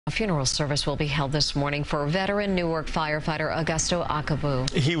A funeral service will be held this morning for veteran Newark firefighter Augusto Acabou.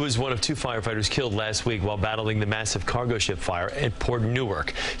 He was one of 2 firefighters killed last week while battling the massive cargo ship fire at Port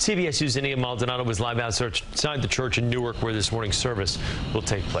Newark. CBS News' Zinnia Maldonado was live outside the church in Newark where this morning's service will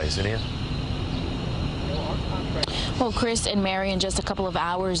take place. Zinnia? Well, Chris and Mary, in just a couple of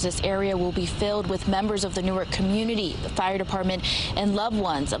hours, this area will be filled with members of the Newark community, the fire department, and loved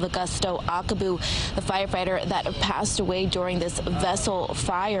ones of Augusto Acabou, the firefighter that passed away during this vessel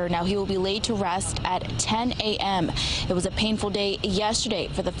fire. Now, he will be laid to rest at 10 a.m. It was a painful day yesterday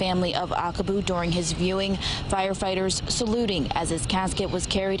for the family of Acabou during his viewing. Firefighters saluting as his casket was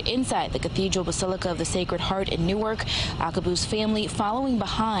carried inside the Cathedral Basilica of the Sacred Heart in Newark. Acabou's family following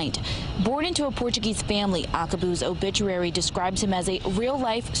behind. Born into a Portuguese family, Acabou's obituary describes him as a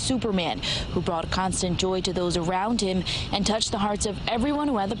real-life Superman who brought constant joy to those around him and touched the hearts of everyone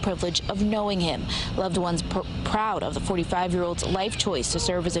who had the privilege of knowing him. Loved ones proud of the 45-year-old's life choice to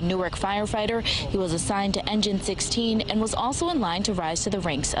serve as a Newark firefighter. He was assigned to Engine 16 and was also in line to rise to the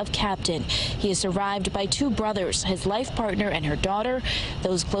ranks of captain. He is survived by 2 brothers, his life partner and her daughter.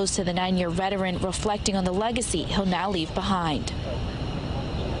 Those close to the 9-year veteran reflecting on the legacy he'll now leave behind.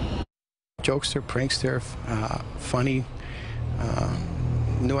 Jokester, prankster, funny,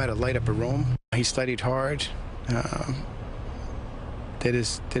 knew how to light up a room. He studied hard, did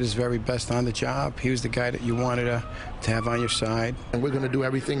his very best on the job. He was the guy that you wanted to have on your side. And we're going to do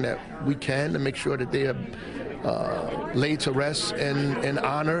everything that we can to make sure that they are laid to rest in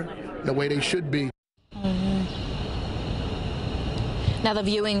honor the way they should be. Now, the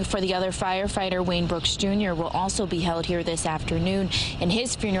viewing for the other firefighter, Wayne Brooks Jr., will also be held here this afternoon, and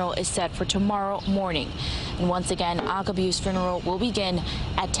his funeral is set for tomorrow morning. And once again, Acabou's funeral will begin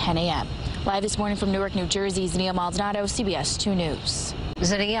at 10 a.m. Live this morning from Newark, New Jersey, Zinnia Maldonado, CBS 2 News.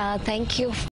 Zinnia, thank you.